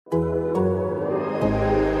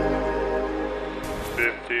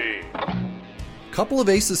Couple of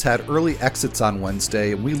aces had early exits on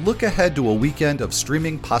Wednesday, and we look ahead to a weekend of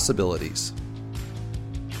streaming possibilities.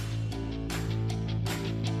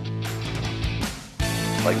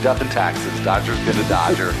 Like death and taxes, Dodger's gonna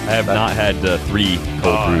Dodger. I have not had 3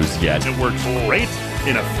 cold brews yet. It works great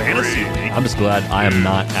in a fantasy league. I'm just glad I am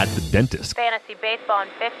not at the dentist. Fantasy Baseball in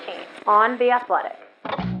 15 on The Athletic.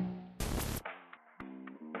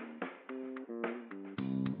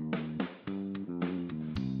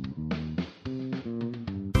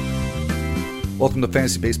 Welcome to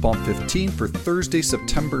Fantasy Baseball in 15 for Thursday,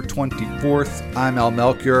 September 24th. I'm Al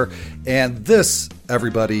Melchior, and this,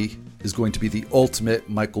 everybody, is going to be the ultimate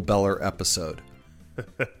Michael Beller episode.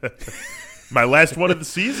 My last one of the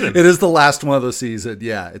season. It is the last one of the season,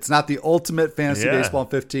 yeah. It's not the ultimate Fantasy Baseball in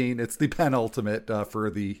 15. It's the penultimate for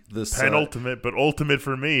this. Penultimate, but ultimate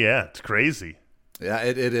for me, yeah. It's crazy. Yeah,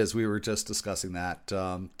 it is. We were just discussing that.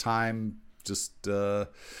 Time just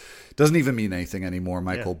doesn't even mean anything anymore,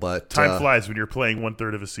 Michael. Yeah. But time flies when you're playing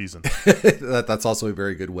 1/3 of a season. That's also a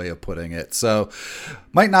very good way of putting it. So,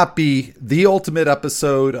 might not be the ultimate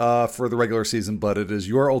episode for the regular season, but it is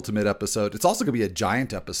your ultimate episode. It's also going to be a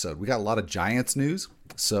Giant episode. We got a lot of Giants news,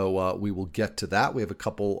 so we will get to that. We have a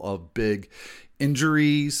couple of big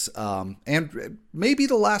injuries, and maybe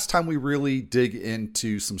the last time we really dig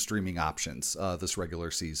into some streaming options this regular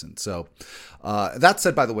season. So that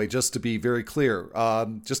said, by the way, just to be very clear,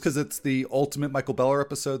 just because it's the ultimate Michael Beller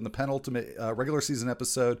episode and the penultimate regular season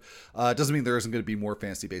episode, doesn't mean there isn't going to be more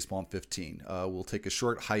Fantasy Baseball in 15. We'll take a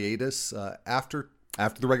short hiatus after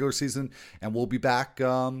the regular season, and we'll be back,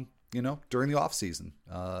 during the off season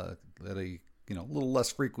at a little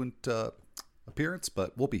less frequent appearance,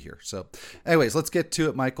 but we'll be here. So anyways, let's get to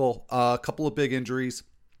it, Michael. A couple of big injuries.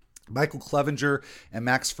 Michael Clevinger and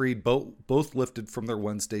Max Fried both lifted from their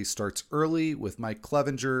Wednesday starts early. With Mike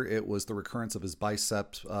Clevinger, it was the recurrence of his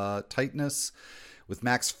bicep tightness. With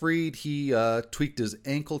Max Fried, he tweaked his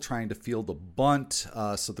ankle trying to field a bunt.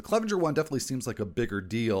 So the Clevinger one definitely seems like a bigger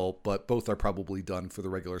deal, but both are probably done for the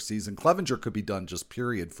regular season. Clevinger could be done just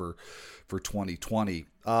period for 2020.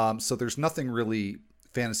 So there's nothing really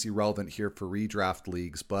fantasy relevant here for redraft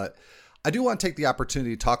leagues, but I do want to take the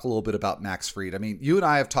opportunity to talk a little bit about Max Fried. I mean, you and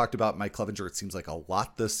I have talked about Mike Clevinger, it seems like a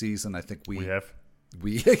lot this season. I think we have.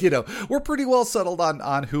 We're pretty well settled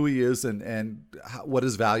on who he is and what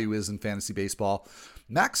his value is in fantasy baseball.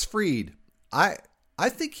 Max Fried, I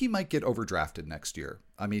think he might get overdrafted next year.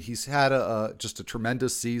 I mean, he's had just a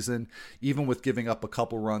tremendous season, even with giving up a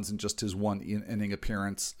couple runs in just his one inning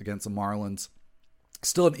appearance against the Marlins.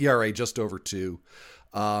 Still an ERA just over 2.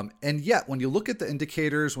 And yet, when you look at the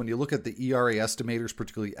indicators, when you look at the ERA estimators,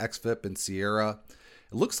 particularly XFIP and Sierra,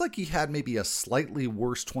 it looks like he had maybe a slightly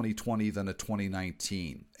worse 2020 than a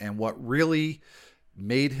 2019. And what really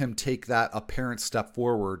made him take that apparent step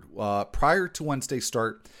forward, prior to Wednesday's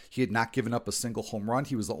start, he had not given up a single home run.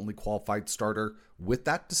 He was the only qualified starter with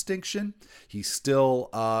that distinction. He's still,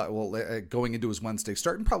 going into his Wednesday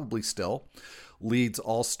start, and probably still leads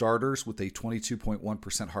all starters with a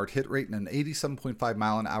 22.1% hard hit rate and an 87.5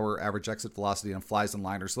 mile an hour average exit velocity on flies and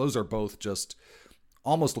liners. Those are both just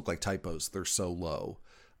almost look like typos. They're so low.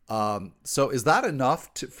 So is that enough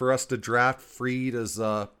for us to draft Fried as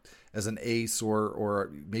an ace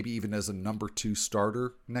or maybe even as a number 2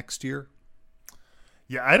 starter next year?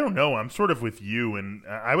 Yeah, I don't know. I'm sort of with you, and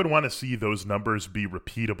I would want to see those numbers be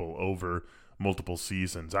repeatable over multiple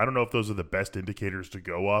seasons. I don't know if those are the best indicators to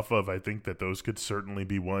go off of. I think that those could certainly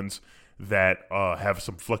be ones that have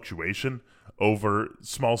some fluctuation over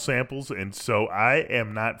small samples, and so I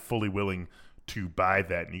am not fully willing to buy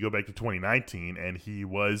that. And you go back to 2019, and he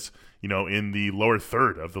was, in the lower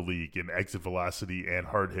third of the league in exit velocity and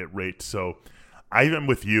hard hit rate. So I am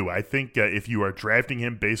with you. I think if you are drafting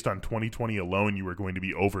him based on 2020 alone, you are going to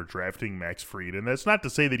be overdrafting Max Fried. And that's not to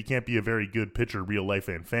say that he can't be a very good pitcher, real life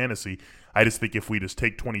and fantasy. I just think if we just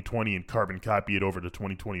take 2020 and carbon copy it over to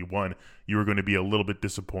 2021, you are going to be a little bit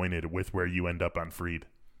disappointed with where you end up on Fried.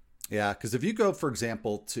 Yeah, because if you go, for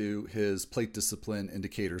example, to his plate discipline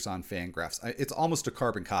indicators on Fangraphs, it's almost a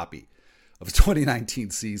carbon copy of a 2019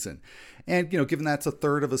 season. And, given that's a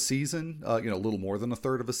third of a season, a little more than a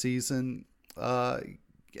third of a season,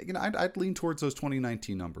 I'd lean towards those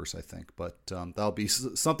 2019 numbers, I think. But that'll be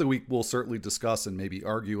something we will certainly discuss and maybe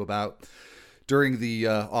argue about during the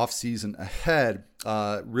off season ahead.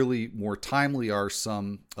 Really more timely are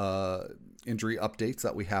some injury updates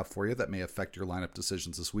that we have for you that may affect your lineup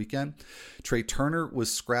decisions this weekend. Trey Turner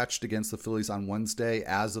was scratched against the Phillies on Wednesday.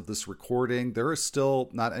 As of this recording, there is still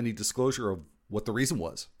not any disclosure of what the reason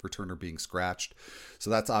was for Turner being scratched. So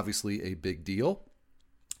that's obviously a big deal.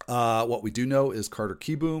 What we do know is Carter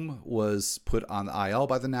Kieboom was put on the IL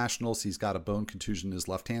by the Nationals. He's got a bone contusion in his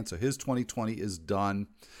left hand, so his 2020 is done.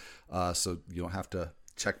 So you don't have to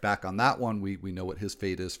check back on that one. We know what his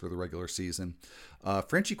fate is for the regular season.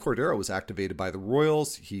 Franchy Cordero was activated by the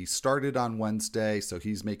Royals. He started on Wednesday, so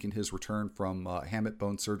he's making his return from hamate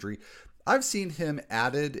bone surgery. I've seen him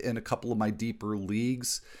added in a couple of my deeper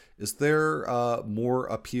leagues. Is there more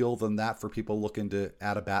appeal than that for people looking to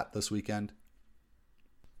add a bat this weekend?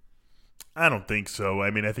 I don't think so. I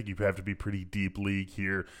mean, I think you have to be pretty deep league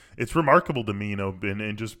here. It's remarkable to me,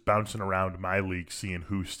 and just bouncing around my league, seeing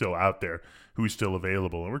who's still out there, who's still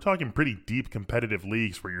available. And we're talking pretty deep competitive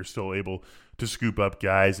leagues where you're still able to scoop up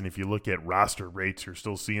guys. And if you look at roster rates, you're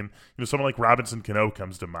still seeing, someone like Robinson Cano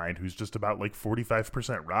comes to mind, who's just about like 45%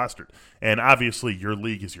 rostered. And obviously your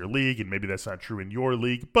league is your league, and maybe that's not true in your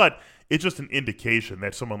league, but it's just an indication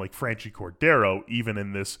that someone like Franchy Cordero, even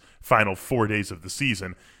in this final 4 days of the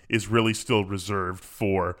season, is really still reserved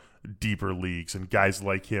for deeper leagues, and guys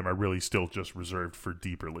like him are really still just reserved for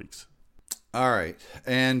deeper leagues. All right.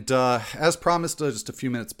 And as promised just a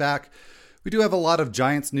few minutes back, we do have a lot of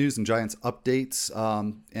Giants news and Giants updates.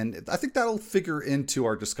 And I think that'll figure into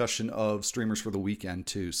our discussion of streamers for the weekend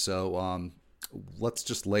too. So let's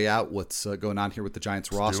just lay out what's going on here with the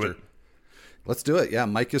Giants roster. Let's do it. Yeah.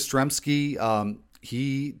 Mike Yastrzemski,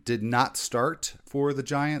 he did not start for the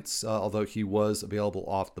Giants, although he was available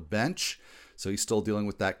off the bench. So he's still dealing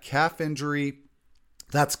with that calf injury.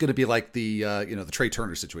 That's going to be like the the Trey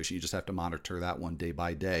Turner situation. You just have to monitor that one day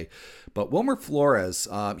by day. But Wilmer Flores,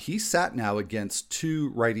 he sat now against two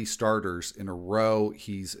righty starters in a row.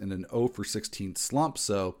 He's in an 0-for-16 slump,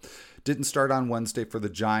 so didn't start on Wednesday for the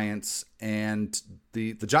Giants. And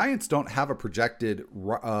the Giants don't have a projected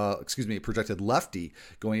lefty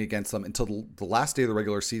going against them until the last day of the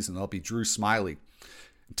regular season. That'll be Drew Smyly.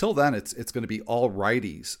 Until then, it's going to be all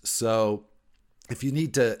righties. So if you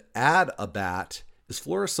need to add a bat, is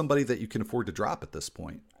Flores somebody that you can afford to drop at this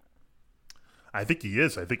point? I think he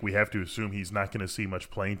is. I think we have to assume he's not going to see much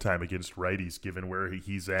playing time against righties, given where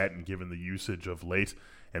he's at and given the usage of late.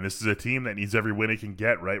 And this is a team that needs every win it can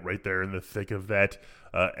get, right there in the thick of that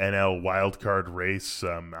NL wildcard race.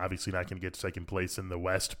 Obviously not going to get second place in the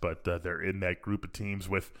West, but they're in that group of teams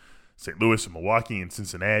with St. Louis and Milwaukee and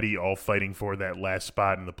Cincinnati all fighting for that last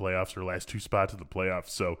spot in the playoffs, or last two spots in the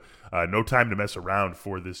playoffs. So no time to mess around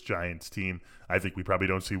for this Giants team. I think we probably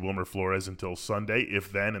don't see Wilmer Flores until Sunday, if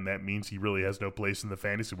then, and that means he really has no place in the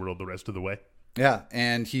fantasy world the rest of the way. Yeah,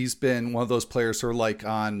 and he's been one of those players who are like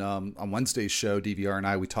on Wednesday's show, DVR and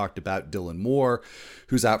I, we talked about Dylan Moore,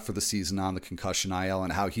 who's out for the season on the concussion IL,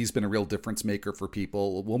 and how he's been a real difference maker for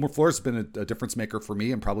people. Wilmer Flores has been a difference maker for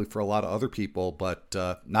me and probably for a lot of other people, but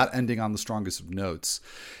not ending on the strongest of notes.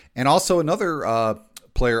 And also another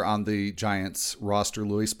player on the Giants roster,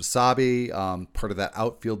 Luis Basabe, part of that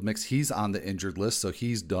outfield mix. He's on the injured list, so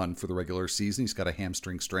he's done for the regular season. He's got a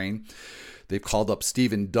hamstring strain. They've called up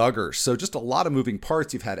Steven Duggar. So just a lot of moving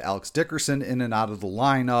parts. You've had Alex Dickerson in and out of the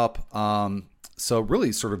lineup. So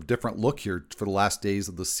really sort of different look here for the last days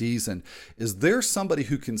of the season. Is there somebody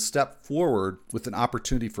who can step forward with an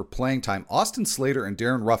opportunity for playing time? Austin Slater and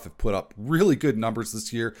Darren Ruff have put up really good numbers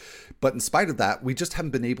this year, but in spite of that, we just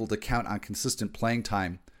haven't been able to count on consistent playing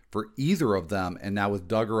time for either of them. And now with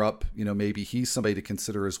Duggar up, maybe he's somebody to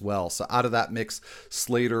consider as well. So out of that mix,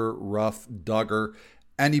 Slater, Ruff, Duggar,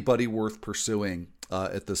 anybody worth pursuing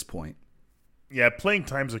at this point? Yeah, playing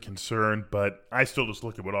time's a concern, but I still just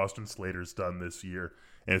look at what Austin Slater's done this year,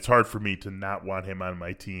 and it's hard for me to not want him on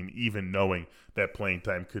my team, even knowing that playing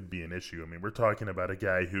time could be an issue. I mean, we're talking about a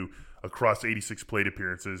guy who, across 86 plate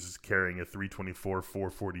appearances, is carrying a 324,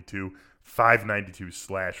 442, 592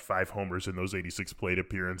 slash, 5 homers in those 86 plate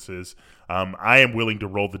appearances. I am willing to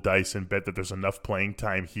roll the dice and bet that there's enough playing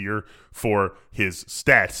time here for his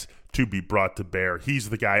stats to be brought to bear. He's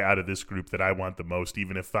the guy out of this group that I want the most,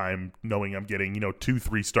 even if I'm knowing I'm getting,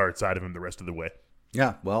 2-3 starts out of him the rest of the way.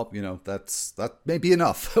 Yeah, well, that may be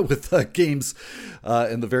enough with games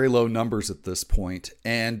in the very low numbers at this point.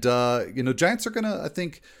 And, Giants are going to, I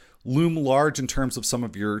think, loom large in terms of some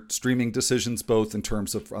of your streaming decisions, both in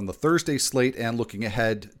terms of on the Thursday slate and looking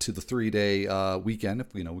ahead to the 3-day weekend,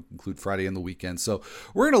 if we include Friday and the weekend. So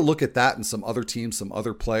we're going to look at that and some other teams, some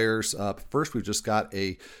other players. First, we've just got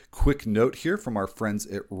a quick note here from our friends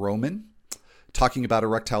at Roman. Talking about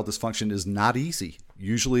erectile dysfunction is not easy.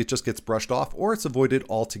 Usually it just gets brushed off or it's avoided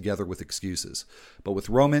altogether with excuses. But with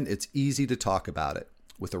Roman, it's easy to talk about it.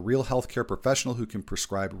 With a real healthcare professional who can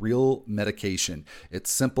prescribe real medication.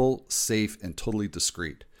 It's simple, safe, and totally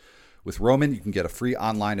discreet. With Roman, you can get a free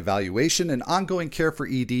online evaluation and ongoing care for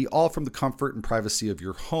ED, all from the comfort and privacy of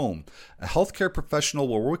your home. A healthcare professional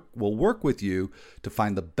will work with you to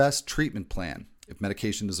find the best treatment plan. If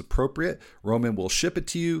medication is appropriate, Roman will ship it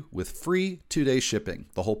to you with free 2-day shipping.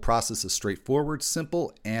 The whole process is straightforward,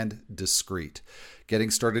 simple, and discreet. Getting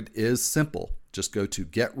started is simple. Just go to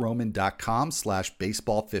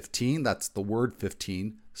GetRoman.com/baseball15. That's the word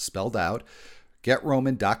 15 spelled out.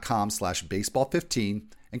 GetRoman.com/baseball15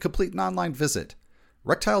 and complete an online visit.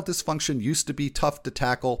 Erectile dysfunction used to be tough to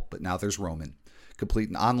tackle, but now there's Roman. Complete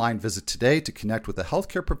an online visit today to connect with a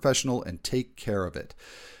healthcare professional and take care of it.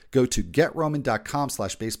 Go to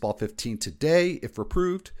GetRoman.com/baseball15 today. If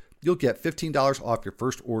approved, you'll get $15 off your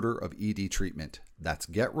first order of ED treatment. That's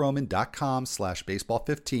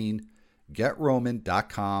GetRoman.com/baseball15.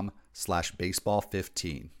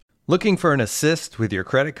 GetRoman.com/baseball15. Looking for an assist with your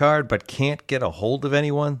credit card but can't get a hold of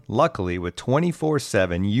anyone? Luckily, with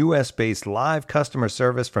 24/7 US-based live customer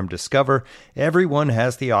service from Discover, everyone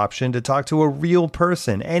has the option to talk to a real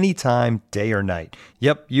person anytime, day or night.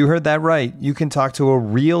 Yep, you heard that right. You can talk to a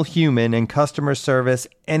real human in customer service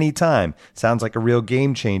anytime. Sounds like a real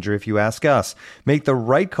game changer if you ask us. Make the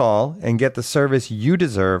right call and get the service you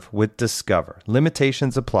deserve with Discover.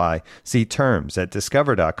 Limitations apply. See terms at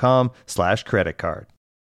discover.com/creditcard.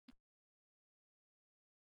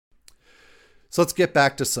 So let's get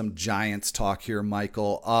back to some Giants talk here,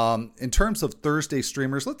 Michael. In terms of Thursday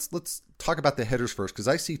streamers, let's talk about the hitters first, because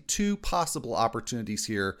I see two possible opportunities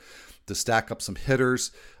here to stack up some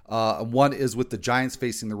hitters. One is with the Giants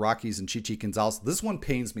facing the Rockies and Chichi Gonzalez. This one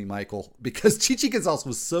pains me, Michael, because Chichi Gonzalez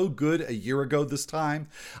was so good a year ago this time.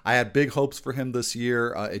 I had big hopes for him this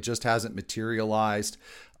year. It just hasn't materialized.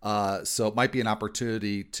 So it might be an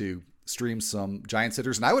opportunity to stream some Giants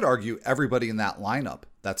hitters. And I would argue everybody in that lineup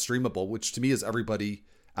that's streamable, which to me is everybody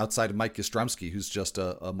outside of Mike Yastrzemski, who's just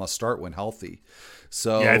a must start when healthy.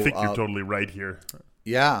 So yeah, I think you're totally right here.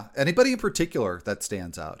 Yeah. Anybody in particular that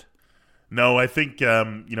stands out? No, I think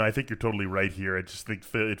I think you're totally right here. I just think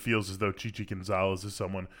it feels as though Chichi Gonzalez is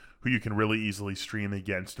someone who you can really easily stream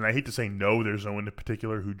against. And I hate to say no, there's no one in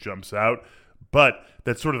particular who jumps out, but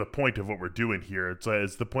that's sort of the point of what we're doing here.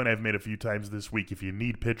 It's the point I've made a few times this week. If you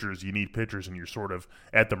need pitchers, you need pitchers, and you're sort of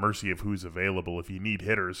at the mercy of who's available. If you need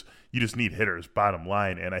hitters, you just need hitters, bottom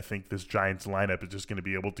line. And I think this Giants lineup is just going to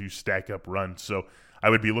be able to stack up runs. So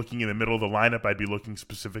I would be looking in the middle of the lineup. I'd be looking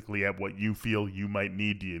specifically at what you feel you might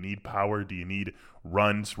need. Do you need power? Do you need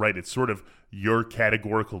runs? Right? It's sort of your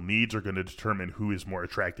categorical needs are going to determine who is more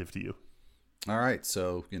attractive to you. All right.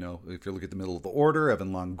 So, if you're looking at the middle of the order,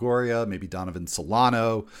 Evan Longoria, maybe Donovan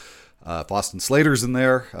Solano, if Austin Slater's in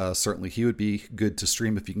there, certainly he would be good to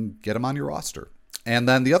stream if you can get him on your roster. And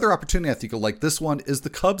then the other opportunity I think you'll like this one is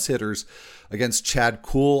the Cubs hitters against Chad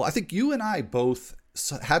Kuhl. I think you and I both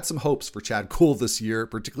had some hopes for Chad Kuhl this year,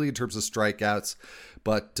 particularly in terms of strikeouts.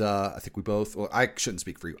 But I think we both, well, I shouldn't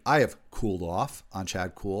speak for you. I have cooled off on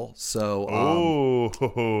Chad Kuhl. So,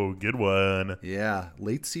 good one. Yeah,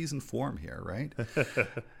 late season form here, right?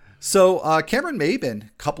 So Cameron Maybin,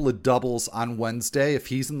 couple of doubles on Wednesday. If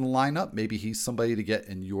he's in the lineup, maybe he's somebody to get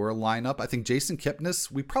in your lineup. I think Jason Kipnis,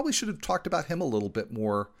 we probably should have talked about him a little bit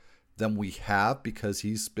more than we have, because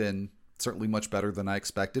he's been certainly much better than I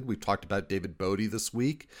expected. We've talked about David Bodie this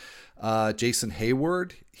week. Jason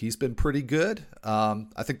Hayward, he's been pretty good. I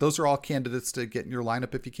think those are all candidates to get in your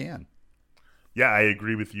lineup if you can. Yeah, I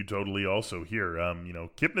agree with you totally also here.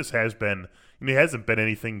 Kipnis has been, he hasn't been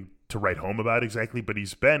anything to write home about exactly, but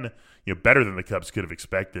he's been, better than the Cubs could have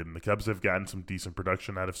expected. And the Cubs have gotten some decent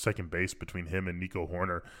production out of second base between him and Nico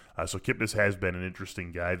Horner. So Kipnis has been an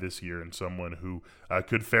interesting guy this year and someone who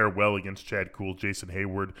could fare well against Chad Kuhl. Jason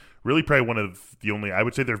Hayward, really probably one of the only, I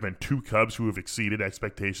would say there have been two Cubs who have exceeded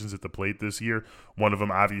expectations at the plate this year. One of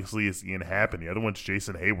them obviously is Ian Happ, and the other one's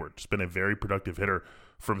Jason Hayward. Just been a very productive hitter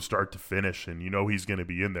from start to finish, and he's going to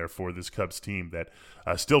be in there for this Cubs team that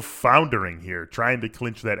still foundering here, trying to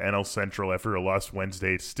clinch that NL Central after a loss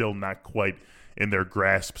Wednesday. It's still not quite in their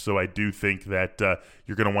grasp, so I do think that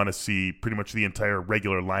you're going to want to see pretty much the entire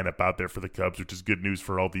regular lineup out there for the Cubs, which is good news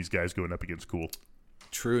for all these guys going up against Kuhl.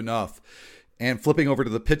 True enough. And flipping over to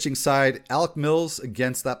the pitching side, Alec Mills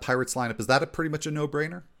against that Pirates lineup, is that pretty much a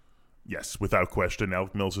no-brainer? Yes, without question.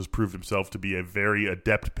 Alec Mills has proved himself to be a very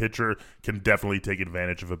adept pitcher, can definitely take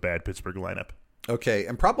advantage of a bad Pittsburgh lineup. Okay,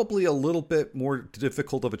 and probably a little bit more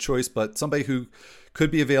difficult of a choice, but somebody who could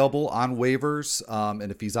be available on waivers,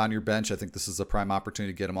 and if he's on your bench, I think this is a prime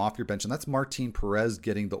opportunity to get him off your bench, and that's Martin Perez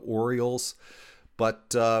getting the Orioles.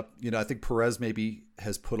 But, I think Perez maybe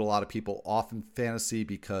has put a lot of people off in fantasy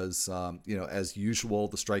because, as usual,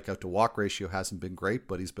 the strikeout to walk ratio hasn't been great,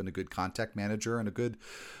 but he's been a good contact manager and a good,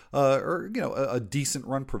 a decent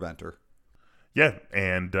run preventer. Yeah,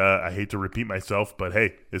 and I hate to repeat myself, but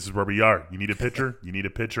hey, this is where we are. You need a pitcher. You need a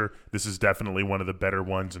pitcher. This is definitely one of the better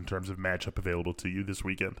ones in terms of matchup available to you this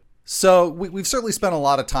weekend. So we've certainly spent a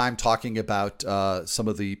lot of time talking about some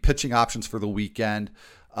of the pitching options for the weekend,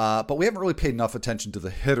 but we haven't really paid enough attention to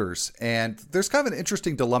the hitters. And there's kind of an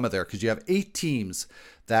interesting dilemma there because you have 8 teams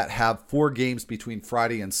that have 4 games between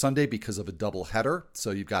Friday and Sunday because of a doubleheader.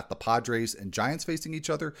 So you've got the Padres and Giants facing each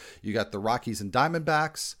other. You got the Rockies and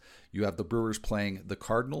Diamondbacks. You have the Brewers playing the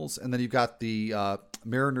Cardinals, and then you've got the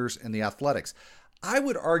Mariners and the Athletics. I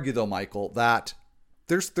would argue, though, Michael, that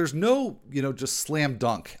there's no, just slam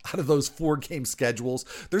dunk out of those 4-game schedules.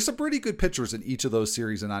 There's some pretty good pitchers in each of those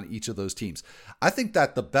series and on each of those teams. I think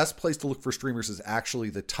that the best place to look for streamers is actually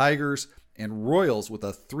the Tigers and Royals with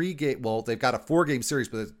a 3-game, well, they've got a 4-game series,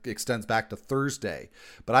 but it extends back to Thursday.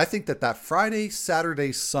 But I think that Friday,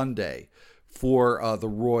 Saturday, Sunday for the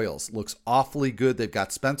Royals looks awfully good. They've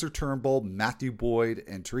got Spencer Turnbull, Matthew Boyd,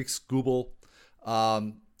 and Tariq Skubal.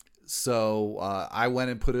 So I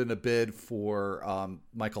went and put in a bid for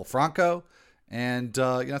Michael Franco, and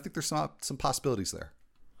I think there's some possibilities there.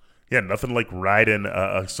 Yeah, nothing like riding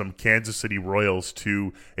some Kansas City Royals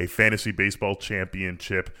to a fantasy baseball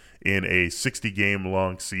championship in a 60-game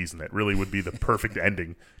long season. That really would be the perfect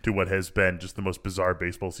ending to what has been just the most bizarre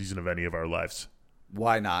baseball season of any of our lives.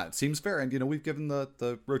 Why not? It seems fair. And, we've given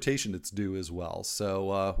the rotation its due as well.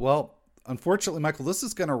 So, unfortunately, Michael, this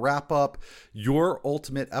is going to wrap up your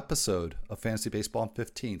ultimate episode of Fantasy Baseball in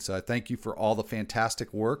 15. So I thank you for all the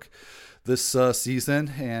fantastic work this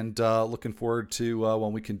season and looking forward to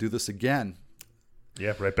when we can do this again.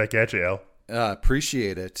 Yeah, right back at you, Al.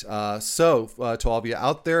 Appreciate it. So to all of you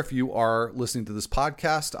out there, if you are listening to this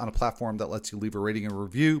podcast on a platform that lets you leave a rating and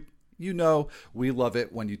review, we love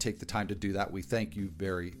it when you take the time to do that. We thank you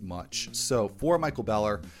very much. So for Michael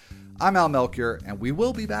Beller, I'm Al Melchior, and we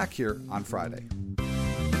will be back here on Friday.